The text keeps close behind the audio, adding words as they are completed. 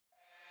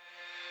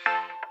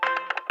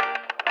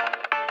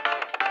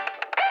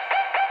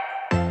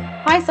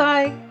Hi,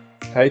 Sai.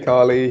 Hey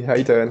Carly, how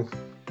you doing?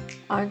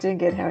 I'm doing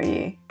good. How are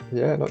you?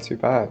 Yeah, not too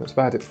bad. Not too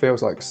bad. It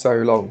feels like so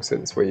long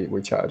since we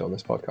chatted on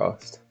this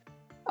podcast.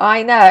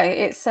 I know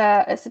it's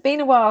been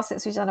a while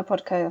since we've done a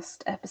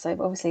podcast episode.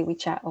 But obviously, we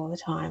chat all the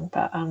time,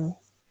 but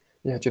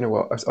Yeah, do you know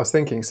what? I was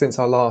thinking since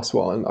our last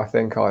one, I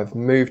think I've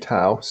moved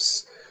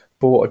house,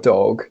 bought a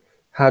dog,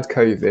 had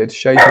COVID,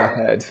 shaved my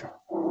head.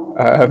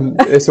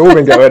 It's all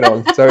been going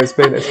on, so it's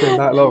been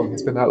that long.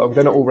 It's been that long.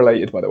 They're not all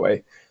related, by the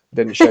way. I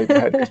didn't shave my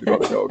head because we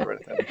got the dog or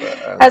anything,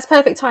 but that's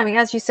perfect timing.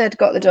 As you said,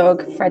 got the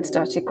dog. Fred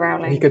started he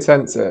growling. could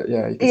sense it.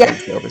 Yeah, he could Yeah.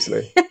 sense it,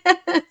 obviously.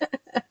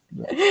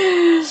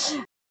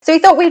 So we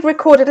thought we'd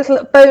record a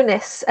little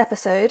bonus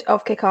episode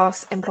of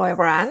Kick-Ass Employer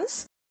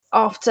Brands.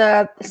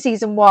 After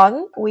season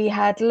 1, we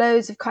had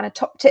loads of kind of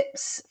top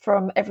tips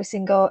from every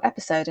single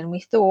episode, and we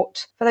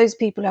thought for those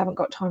people who haven't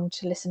got time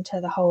to listen to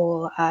the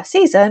whole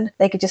season,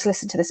 they could just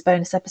listen to this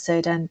bonus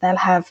episode and they'll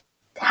have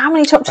how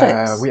many top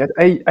tips? We had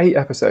eight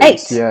episodes.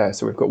 8. Yeah,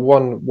 so we've got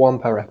one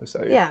per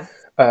episode. Yeah.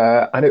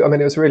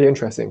 It was really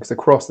interesting because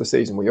across the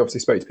season, we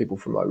obviously spoke to people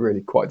from like really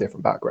quite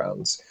different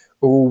backgrounds,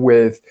 all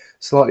with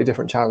slightly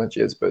different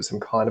challenges, but some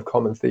kind of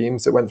common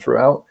themes that went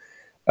throughout.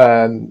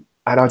 And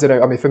I don't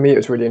know, I mean, for me, it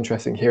was really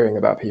interesting hearing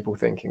about people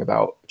thinking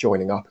about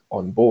joining up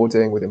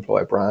onboarding with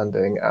employer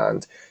branding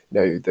and,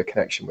 the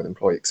connection with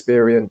employee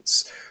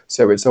experience.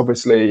 So it's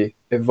obviously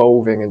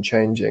evolving and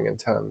changing in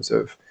terms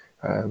of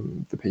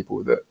the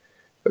people that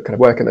kind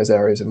of work in those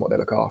areas and what they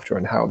look after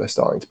and how they're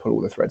starting to pull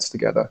all the threads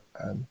together,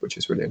 which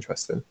is really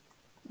interesting.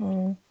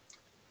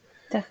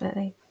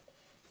 Definitely.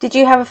 Did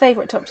you have a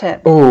favourite top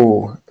tip?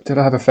 Oh, did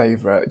I have a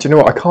favourite? Do you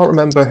know what? I can't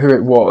remember who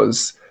it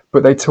was,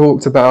 but they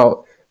talked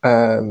about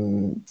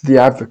the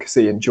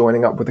advocacy and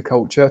joining up with the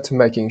culture to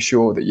making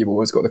sure that you've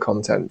always got the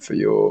content for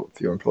your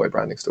employer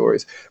branding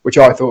stories, which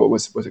I thought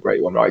was a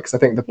great one, right? Because I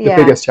think the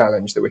biggest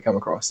challenge that we come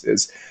across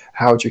is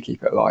how do you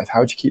keep it alive?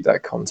 How do you keep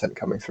that content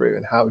coming through?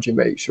 And how do you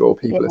make sure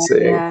people are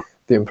seeing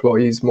the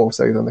employees more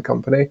so than the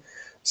company?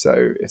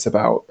 So it's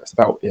about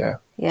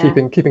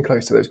keeping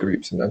close to those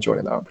groups and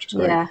joining that up, which is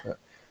great. Yeah.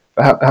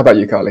 But how about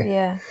you, Carly?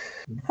 Yeah.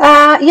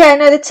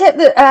 The tip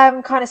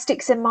that kind of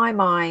sticks in my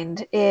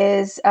mind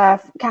is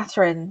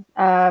Catherine.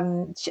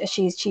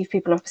 She's Chief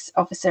People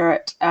Officer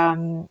at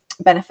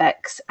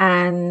Benefex,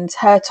 and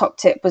her top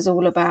tip was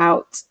all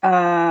about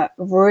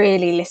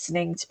really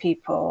listening to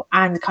people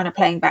and kind of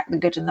playing back the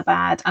good and the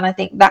bad. And I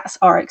think that's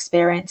our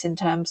experience in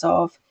terms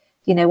of,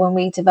 when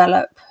we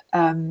develop,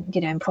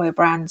 employer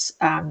brands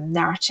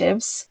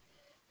narratives.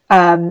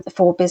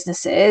 For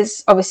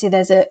businesses, obviously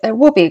there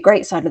will be a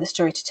great side of the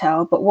story to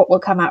tell, but what will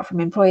come out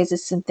from employees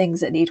is some things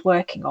that need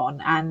working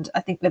on. And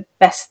I think the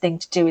best thing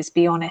to do is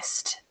be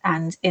honest,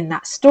 and in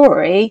that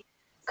story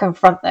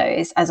confront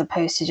those, as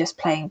opposed to just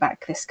playing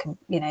back this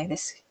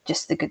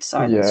just the good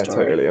side of the story.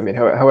 Yeah, totally. I mean,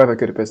 however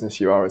good a business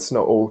you are, it's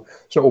not all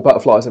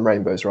butterflies and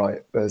rainbows,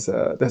 right? There's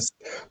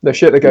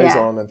shit that goes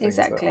on and things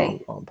that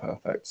aren't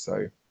perfect.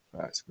 So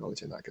it's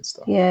acknowledging that good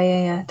stuff.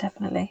 Yeah,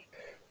 definitely.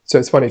 So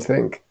it's funny to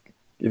think,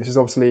 this is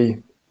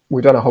obviously,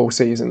 we've done a whole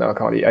season now,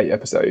 Carly, 8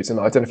 episodes, and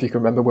I don't know if you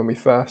can remember when we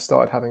first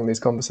started having these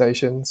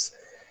conversations.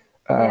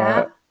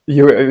 It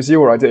was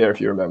your idea,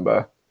 if you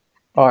remember.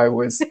 I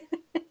was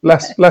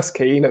less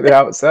keen at the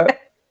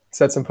outset,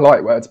 said some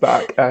polite words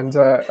back, and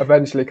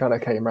eventually kind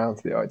of came around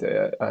to the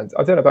idea. And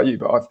I don't know about you,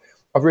 but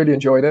I've really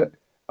enjoyed it.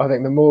 I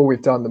think the more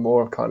we've done, the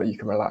more kind of you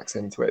can relax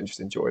into it and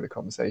just enjoy the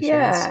conversations.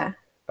 Yeah,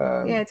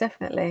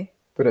 definitely.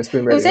 But it's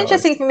been really It was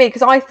interesting for me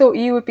because I thought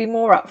you would be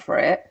more up for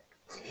it.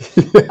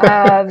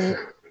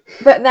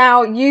 But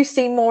now you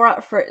seem more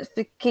up for it,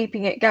 for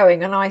keeping it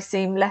going, and I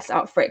seem less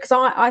up for it because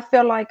I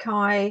feel like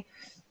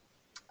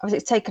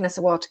it's taken us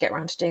a while to get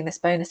around to doing this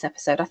bonus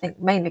episode. I think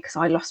mainly because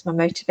I lost my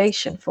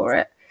motivation for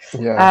it.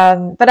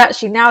 But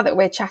actually now that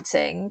we're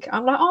chatting,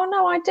 I'm like, oh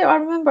no, I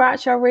remember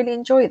actually I really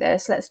enjoy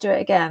this. Let's do it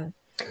again.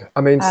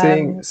 I mean,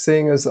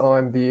 seeing as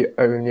I'm the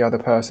only other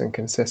person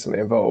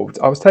consistently involved,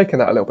 I was taking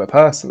that a little bit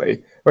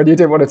personally. When you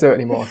didn't want to do it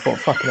anymore, I thought,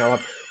 fucking hell,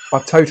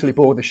 I've totally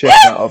bored the shit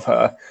out of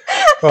her.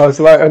 I was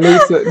like, I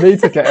need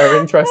to get her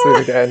interested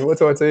again. What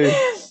do I do?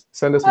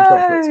 Send her some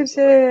chocolates.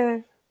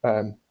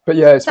 But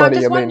yeah, it's funny.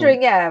 I'm just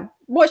wondering,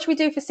 what should we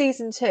do for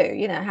season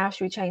 2? How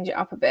should we change it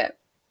up a bit?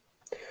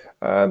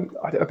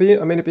 I'd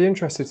be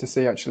interested to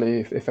see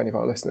actually if any of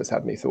our listeners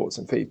had any thoughts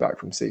and feedback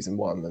from season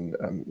 1,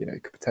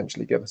 and could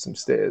potentially give us some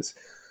steers.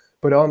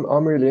 But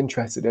I'm really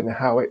interested in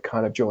how it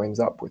kind of joins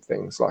up with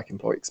things like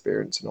employee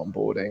experience and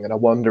onboarding, and I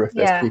wonder if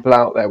there's people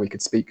out there we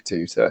could speak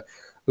to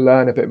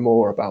learn a bit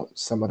more about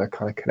some of the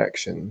kind of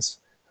connections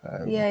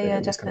in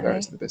these kind of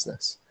areas of the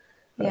business.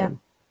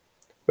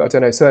 But I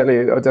don't know, certainly,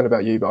 I don't know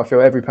about you, but I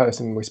feel every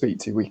person we speak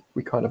to,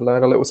 we kind of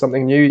learn a little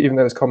something new, even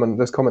though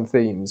there's common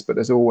themes, but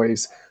there's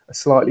always a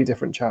slightly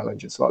different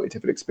challenge, a slightly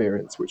different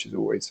experience, which is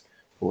always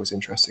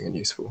interesting and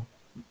useful.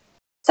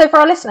 So for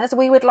our listeners,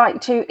 we would like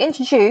to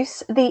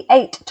introduce the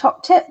 8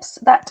 top tips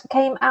that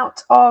came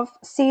out of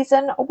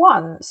season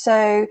 1.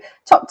 So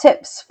top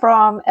tips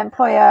from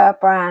employer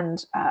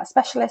brand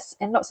specialists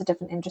in lots of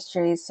different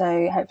industries.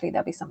 So hopefully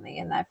there'll be something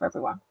in there for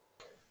everyone.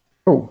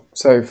 Cool.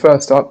 So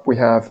first up, we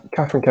have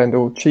Catherine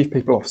Kendall, Chief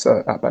People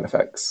Officer at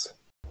Benefex.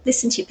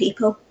 Listen to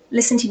people.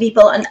 Listen to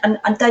people and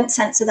don't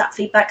censor that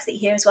feedback that you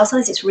hear as well.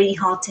 Sometimes it's really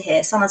hard to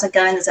hear. Sometimes I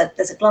go and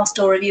there's a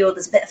Glassdoor review or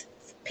there's a bit of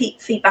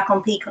feedback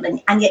on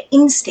Peakon and your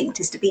instinct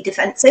is to be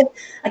defensive.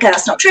 Okay,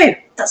 that's not true.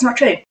 That's not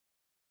true.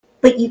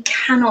 But you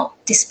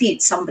cannot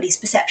dispute somebody's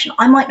perception.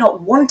 I might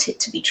not want it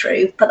to be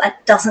true, but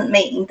that doesn't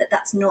mean that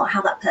that's not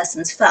how that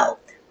person's felt.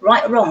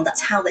 Right or wrong,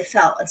 that's how they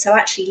felt. And so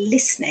actually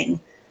listening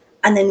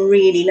and then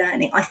really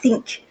learning. I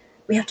think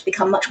we have to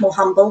become much more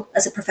humble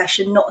as a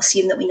profession, not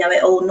assume that we know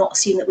it all, not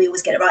assume that we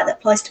always get it right. That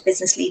applies to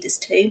business leaders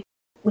too.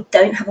 We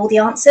don't have all the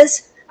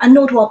answers, and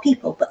nor do our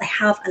people, but they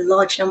have a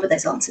large number of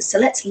those answers. So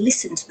let's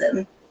listen to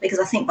them, because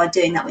I think by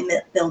doing that, we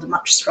build a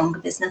much stronger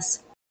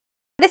business.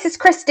 This is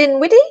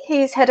Kristin Widdy.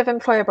 He's Head of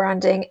Employer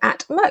Branding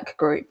at Merck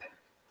Group.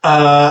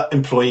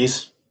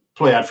 Employees,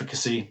 employee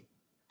advocacy,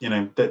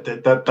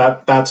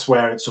 that's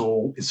where it's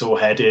all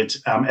headed.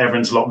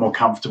 Everyone's a lot more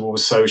comfortable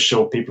with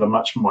social. People are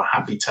much more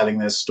happy telling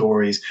their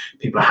stories.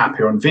 People are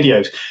happier on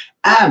videos,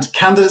 and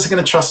candidates are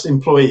going to trust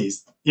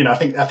employees. I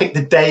think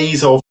the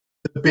days of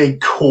the big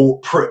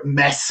corporate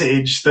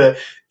message that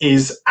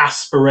is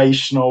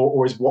aspirational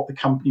or is what the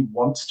company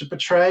wants to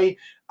portray.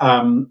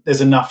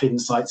 There's enough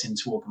insights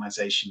into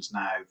organizations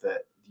now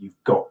that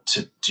you've got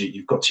to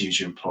use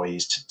your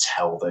employees to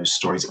tell those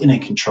stories in a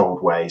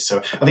controlled way. So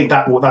I think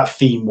that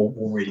theme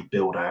will really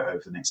build out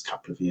over the next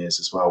couple of years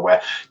as well,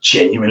 where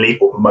genuinely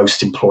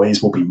most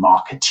employees will be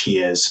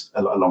marketeers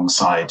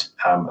alongside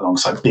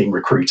being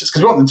recruiters,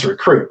 because we want them to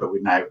recruit, but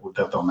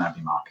they'll now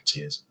be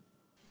marketeers.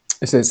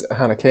 This is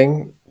Hannah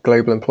King,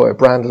 Global Employer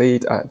Brand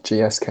Lead at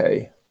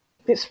GSK.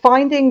 It's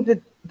finding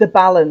the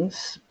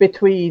balance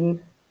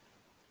between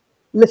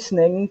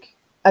listening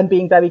and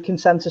being very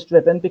consensus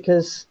driven,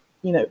 because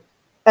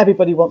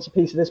everybody wants a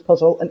piece of this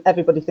puzzle and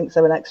everybody thinks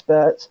they're an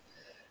expert,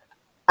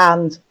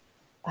 and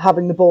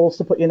having the balls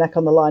to put your neck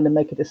on the line and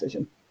make a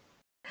decision.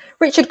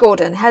 Richard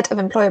Gordon, Head of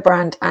Employer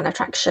Brand and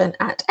Attraction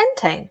at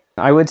Entain.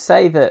 I would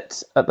say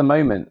that at the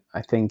moment,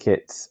 I think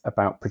it's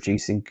about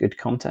producing good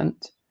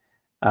content,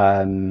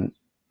 and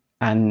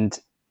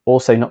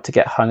also not to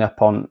get hung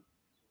up on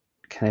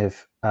kind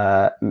of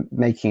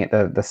making it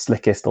the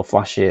slickest or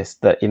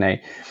flashiest. That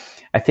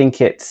I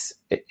think it's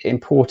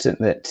important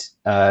that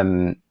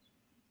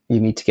you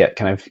need to get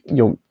kind of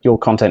your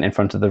content in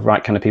front of the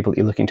right kind of people that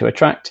you're looking to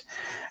attract.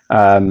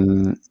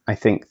 I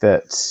think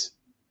that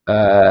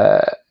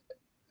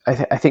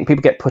I think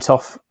people get put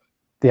off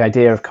the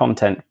idea of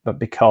content, but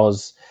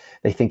because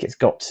they think it's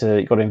got to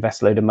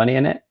invest a load of money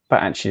in it.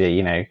 But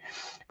actually,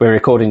 we're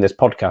recording this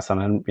podcast,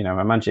 and I'm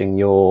imagining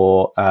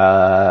your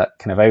kind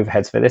of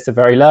overheads for this are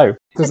very low.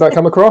 Does that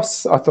come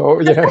across? I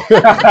thought,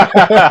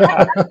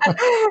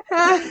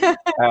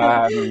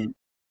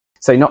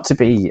 So not to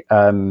be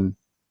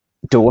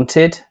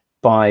daunted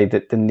by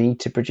the need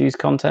to produce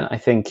content, I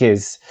think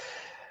is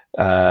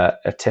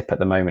a tip at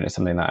the moment. Is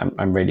something that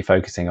I'm really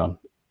focusing on,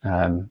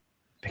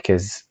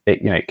 because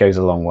it goes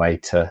a long way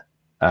to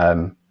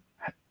kind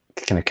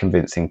of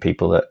convincing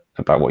people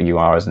about what you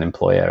are as an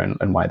employer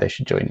and why they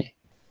should join you.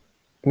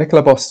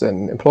 Nicola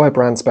Boston, Employer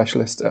Brand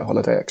Specialist at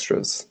Holiday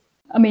Extras.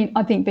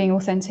 I think being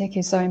authentic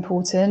is so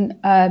important,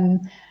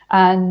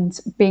 and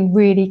being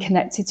really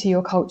connected to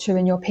your culture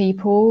and your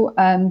people.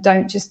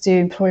 Don't just do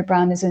employer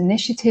brand as an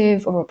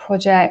initiative or a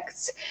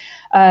project.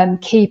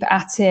 Keep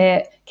at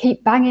it.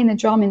 Keep banging the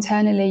drum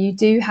internally. You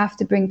do have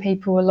to bring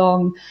people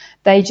along.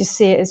 They just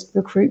see it as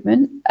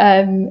recruitment,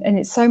 and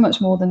it's so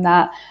much more than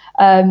that.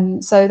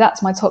 So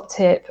that's my top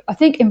tip. I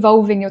think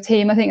involving your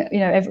team. I think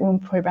everyone,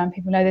 employer brand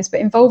people know this, but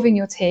involving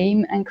your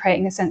team and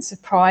creating a sense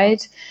of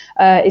pride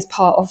is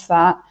part of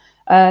that.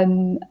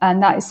 And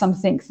that is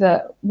something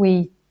that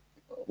we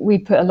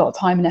put a lot of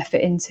time and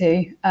effort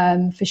into,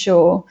 for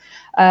sure.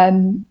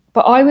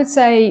 But I would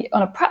say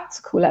on a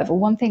practical level,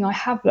 one thing I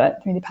have learned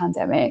through the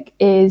pandemic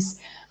is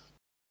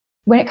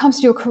when it comes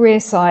to your career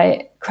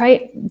site,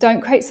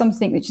 don't create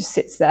something that just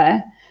sits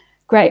there.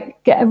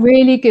 Get a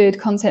really good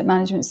content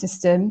management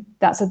system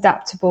that's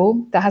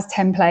adaptable, that has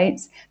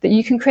templates, that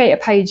you can create a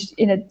page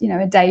in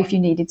a day if you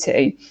needed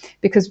to,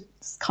 because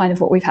it's kind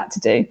of what we've had to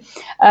do.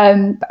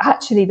 But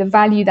actually the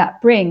value that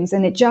brings,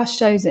 and it just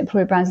shows that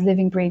employer brand's a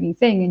living, breathing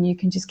thing, and you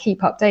can just keep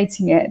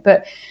updating it.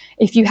 But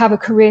if you have a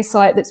career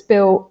site that's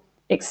built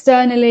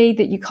externally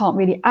that you can't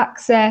really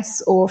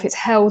access, or if it's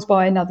held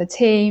by another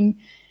team,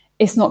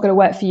 it's not going to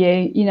work for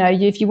you.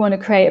 If you want to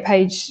create a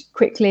page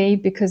quickly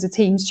because the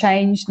team's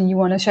changed and you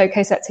want to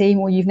showcase that team,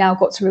 or you've now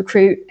got to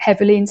recruit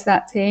heavily into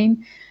that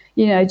team,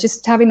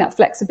 just having that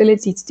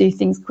flexibility to do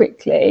things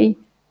quickly,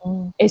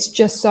 it's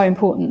just so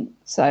important.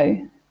 So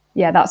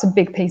yeah, that's a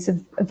big piece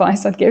of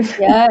advice I'd give.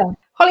 Yeah.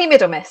 Holly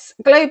Middlemiss,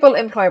 Global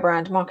Employer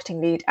Brand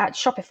Marketing Lead at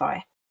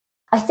Shopify.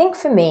 I think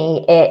for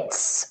me,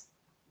 it's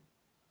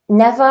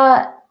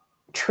never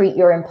treat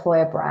your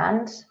employer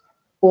brand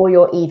or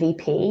your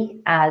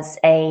EVP as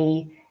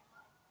a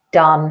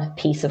done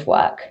piece of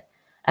work.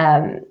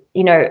 An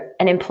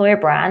employer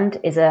brand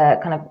is a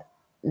kind of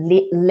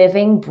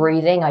living,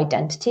 breathing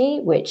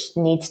identity, which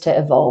needs to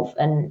evolve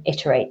and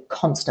iterate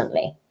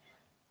constantly.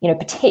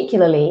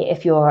 Particularly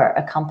if you're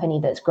a company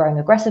that's growing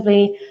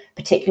aggressively,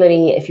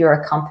 particularly if you're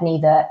a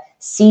company that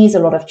sees a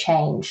lot of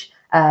change,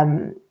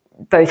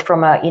 both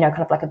from a, kind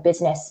of like a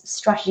business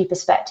strategy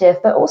perspective,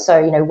 but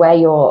also, where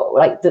you're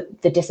like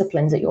the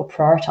disciplines that you're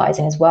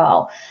prioritizing as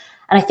well.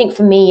 And I think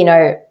for me,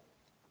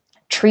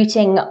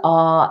 treating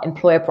our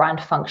employer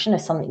brand function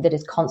as something that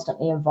is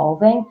constantly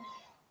evolving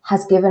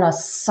has given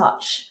us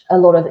such a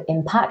lot of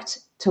impact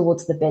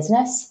towards the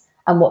business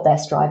and what they're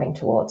striving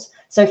towards.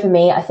 So for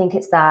me, I think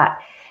it's that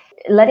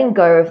letting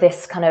go of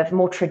this kind of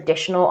more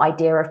traditional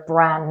idea of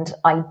brand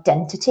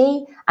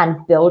identity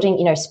and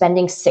building,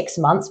 spending 6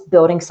 months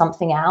building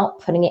something out,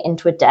 putting it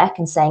into a deck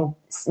and saying,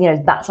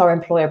 that's our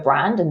employer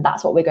brand and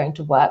that's what we're going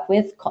to work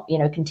with,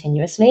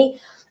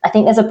 continuously. I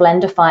think there's a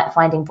blend of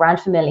finding brand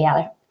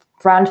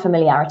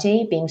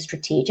familiarity, being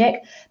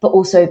strategic, but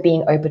also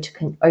being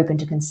open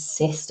to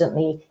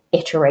consistently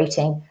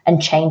iterating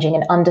and changing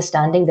and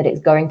understanding that it's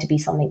going to be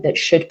something that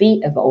should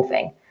be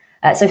evolving.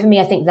 So for me,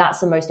 I think that's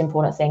the most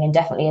important thing, and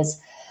definitely has,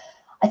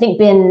 I think,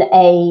 been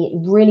a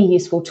really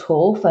useful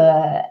tool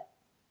for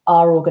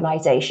our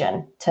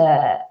organization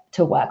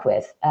to work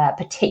with,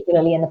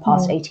 particularly in the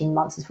past 18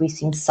 months as we've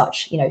seen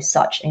such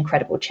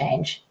incredible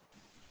change.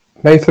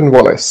 Nathan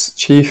Wallace,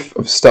 Chief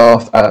of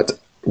Staff at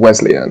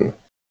Wesleyan.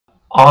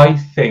 I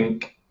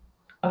think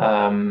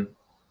you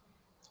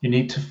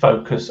need to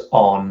focus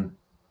on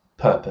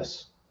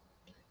purpose.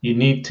 You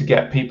need to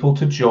get people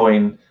to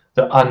join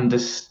that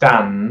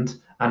understand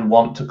and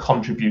want to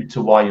contribute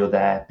to why you're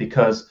there,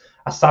 because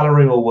a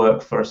salary will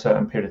work for a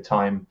certain period of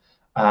time.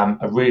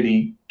 A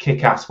really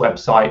kick-ass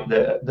website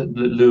that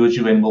lures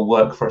you in will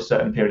work for a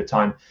certain period of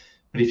time.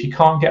 But if you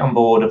can't get on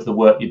board of the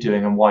work you're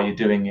doing and why you're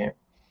doing it,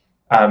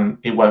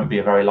 it won't be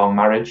a very long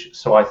marriage.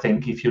 So I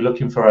think if you're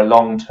looking for a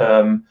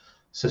long-term,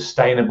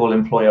 sustainable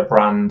employer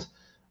brand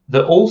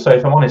that also,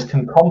 if I'm honest,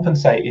 can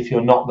compensate if you're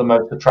not the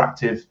most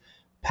attractive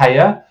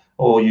payer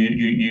or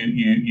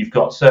you've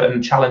got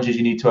certain challenges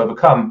you need to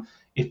overcome,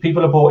 if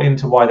people are bought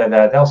into why they're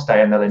there, they'll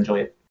stay and they'll enjoy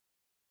it.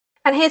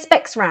 And here's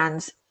Bex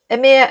Rands,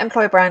 EMEA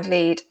Employer Brand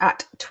Lead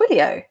at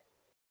Twilio.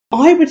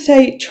 I would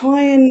say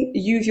try and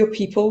use your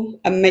people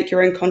and make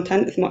your own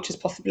content as much as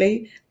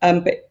possibly,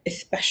 but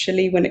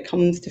especially when it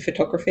comes to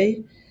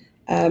photography.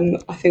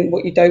 I think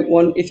what you don't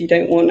want is you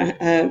don't want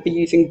to be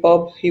using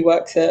Bob, who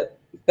works at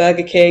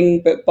Burger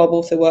King, but Bob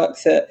also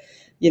works at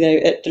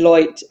at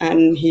Deloitte,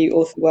 and he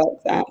also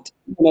works at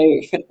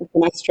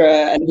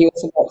Finastra, and he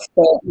also works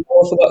for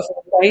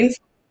Brains.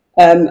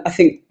 I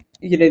think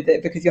that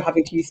because you're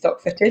having to use stock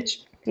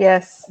footage.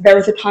 Yes, there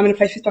is a time and a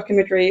place for stock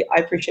imagery. I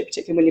appreciate,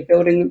 particularly when you're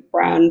building a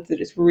brand,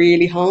 that it's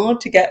really hard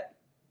to get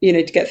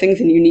things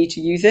and you need to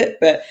use it,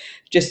 but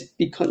just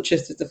be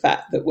conscious of the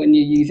fact that when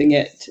you're using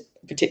it,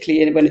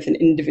 particularly when it's an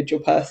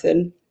individual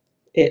person,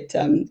 it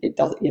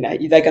does,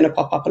 they're going to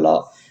pop up a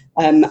lot.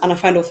 And I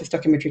find also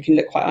stock imagery can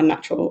look quite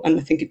unnatural, and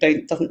I think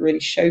it doesn't really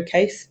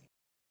showcase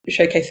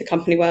the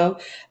company well.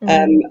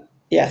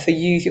 So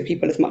use your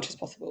people as much as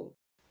possible.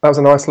 That was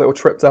a nice little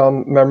trip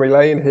down memory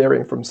lane,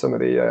 hearing from some of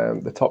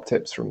the top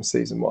tips from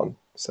season 1.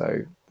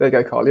 So there you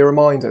go, Carly. A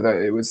reminder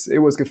that it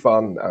was good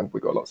fun, and we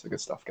got lots of good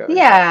stuff going.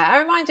 Yeah,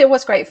 a reminder it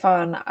was great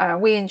fun.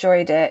 We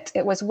enjoyed it.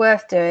 It was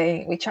worth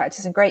doing. We chatted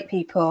to some great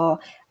people,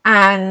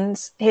 and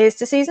here's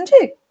to season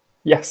 2.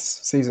 Yes,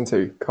 season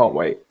 2. Can't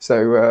wait.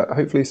 So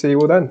hopefully see you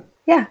all then.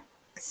 Yeah.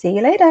 See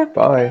you later.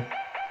 Bye.